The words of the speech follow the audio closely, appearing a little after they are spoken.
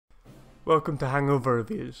Welcome to Hangover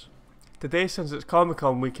Reviews. Today, since it's Comic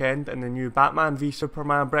Con weekend and the new Batman v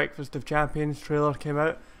Superman Breakfast of Champions trailer came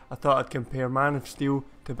out, I thought I'd compare Man of Steel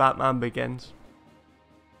to Batman Begins.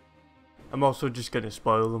 I'm also just going to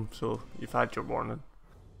spoil them, so you've had your warning.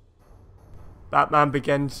 Batman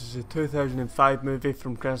Begins is a 2005 movie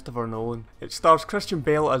from Christopher Nolan. It stars Christian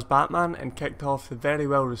Bale as Batman and kicked off the very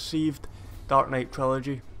well received Dark Knight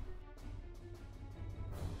trilogy.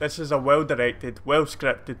 This is a well directed, well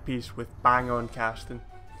scripted piece with bang on casting.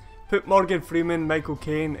 Put Morgan Freeman, Michael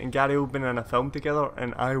Caine and Gary Oldman in a film together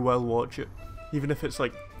and I will watch it. Even if it's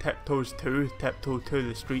like Tiptoe to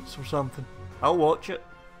the Streets or something. I'll watch it.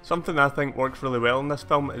 Something I think works really well in this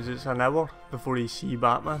film is it's an hour before you see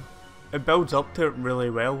Batman. It builds up to it really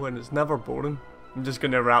well and it's never boring. I'm just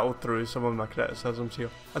going to rattle through some of my criticisms here.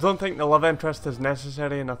 I don't think the love interest is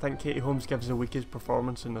necessary and I think Katie Holmes gives the weakest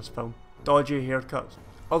performance in this film. Dodgy haircuts.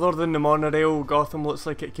 Other than the monorail, Gotham looks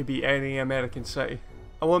like it could be any American city.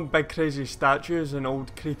 I want big crazy statues and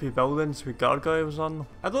old creepy buildings with gargoyles on them.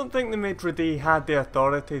 I don't think the maitre d' had the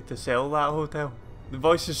authority to sell that hotel. The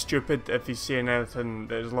voice is stupid if he's saying anything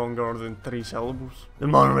that is longer than 3 syllables. The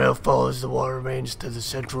monorail follows the water mains to the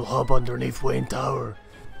central hub underneath Wayne Tower.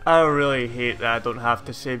 I really hate that I don't have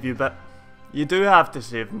to save you, but you do have to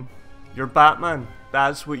save him. You're Batman,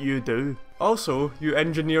 that's what you do. Also, you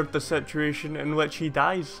engineered the situation in which he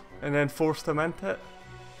dies, and then forced him into it.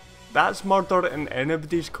 That's murder in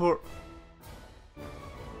anybody's court.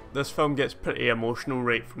 This film gets pretty emotional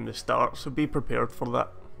right from the start, so be prepared for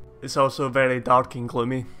that. It's also very dark and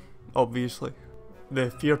gloomy, obviously. The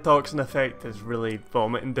fear toxin effect is really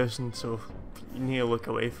vomit inducing, so you need to look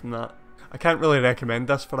away from that. I can't really recommend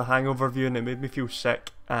this for a hangover view and it made me feel sick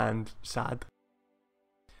and sad.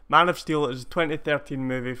 Man of Steel is a 2013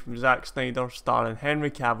 movie from Zack Snyder starring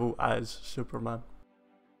Henry Cavill as Superman.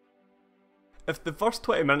 If the first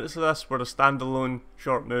 20 minutes of this were a standalone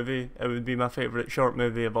short movie, it would be my favourite short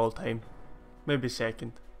movie of all time. Maybe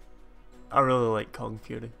second. I really like Kung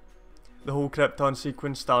Fury. The whole Krypton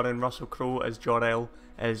sequence starring Russell Crowe as Jor-El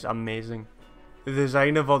is amazing. The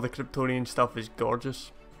design of all the Kryptonian stuff is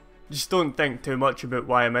gorgeous. Just don't think too much about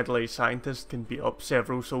why a middle-aged scientist can beat up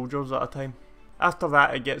several soldiers at a time. After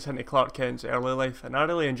that it gets into Clark Kent's early life and I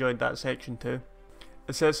really enjoyed that section too.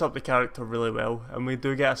 It sets up the character really well and we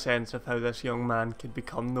do get a sense of how this young man could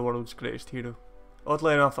become the world's greatest hero.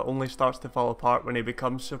 Oddly enough it only starts to fall apart when he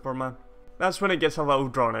becomes Superman. That's when it gets a little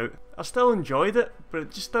drawn out. I still enjoyed it, but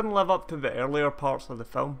it just didn't live up to the earlier parts of the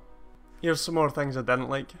film. Here's some more things I didn't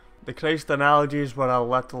like. The Christ analogies were a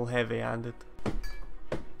little heavy-handed.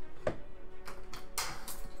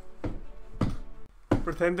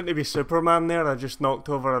 Pretending to be Superman there, I just knocked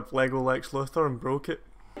over a Lego Lex Luthor and broke it.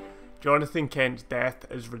 Jonathan Kent's death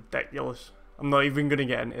is ridiculous. I'm not even going to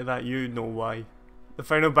get into that, you know why. The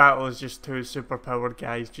final battle is just 2 superpowered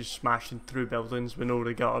guys just smashing through buildings with no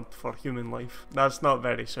regard for human life. That's not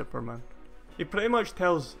very Superman. He pretty much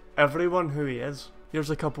tells everyone who he is. Here's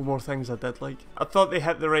a couple more things I did like. I thought they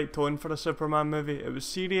hit the right tone for a Superman movie. It was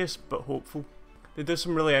serious but hopeful. They do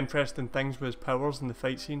some really interesting things with his powers in the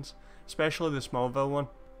fight scenes, especially the Smallville one.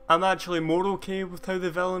 I'm actually more okay with how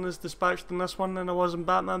the villain is dispatched in this one than I was in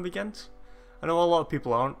Batman Begins. I know a lot of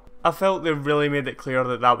people aren't. I felt they really made it clear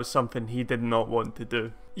that that was something he did not want to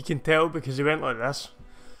do. You can tell because he went like this.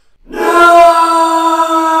 No!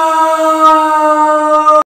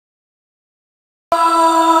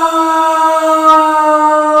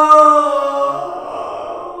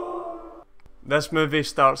 This movie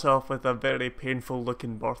starts off with a very painful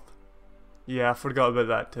looking birth. Yeah, I forgot about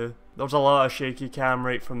that too. There's a lot of shaky cam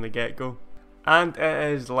right from the get-go. And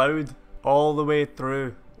it is loud all the way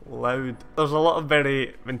through. Loud. There's a lot of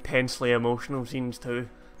very intensely emotional scenes too.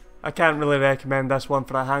 I can't really recommend this one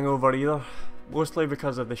for a hangover either, mostly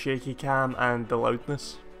because of the shaky cam and the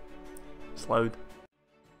loudness. It's loud.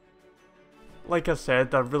 Like I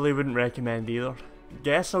said, I really wouldn't recommend either.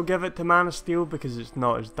 Guess I'll give it to Man of Steel because it's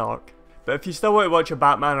not as dark. But if you still want to watch a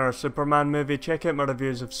Batman or a Superman movie, check out my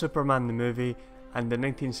reviews of Superman the movie and the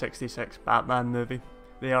 1966 Batman movie.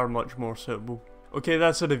 They are much more suitable. Okay,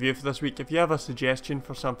 that's a review for this week. If you have a suggestion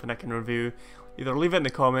for something I can review, either leave it in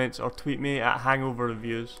the comments or tweet me at Hangover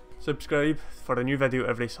Reviews. Subscribe for a new video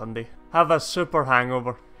every Sunday. Have a super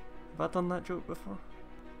hangover. Have I done that joke before?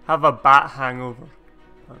 Have a bat hangover.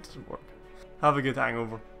 That doesn't work. Have a good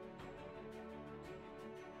hangover.